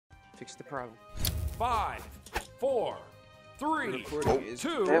Fix the problem. 5, 4, 3, Recording is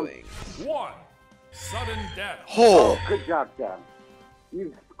 2, going. 1. Sudden death. Oh, Oh, good job, Sam.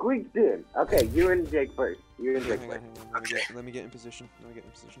 You squeaked in. Okay, you and Jake first. You and Jake Hang on, first. hang on. Let me get in position. Alright,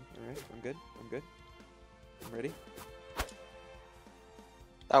 I'm good. I'm ready.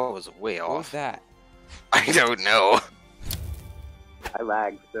 that was way What was off. that? I don't know. I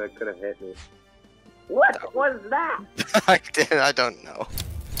lagged, so it could have hit me. What was that? I don't know.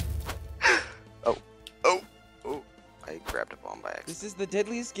 Oh! I grabbed a bomb by accident. This is the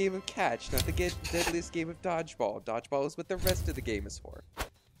deadliest game of catch, not the deadliest game of dodgeball. Dodgeball is what the rest of the game is for.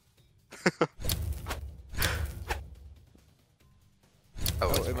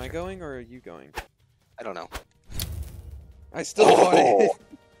 Oh, am I going or are you going? I don't know. I still got it.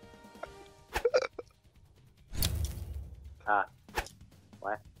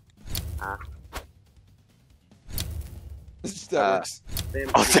 What? That works. Sam,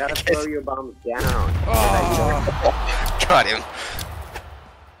 Oh, you gotta thank you. throw your bombs down. Oh. Got him.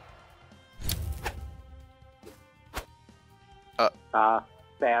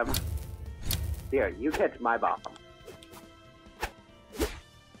 Sam. Here, you catch my bomb. I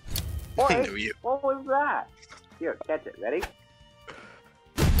Boy, knew you. what was that? Here, catch it. Ready?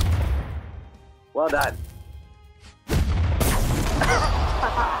 Well done.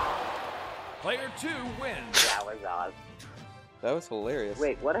 Player 2 wins. That was awesome. That was hilarious.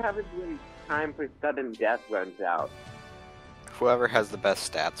 Wait, what happens when time for sudden death runs out? Whoever has the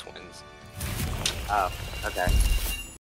best stats wins. Oh, okay.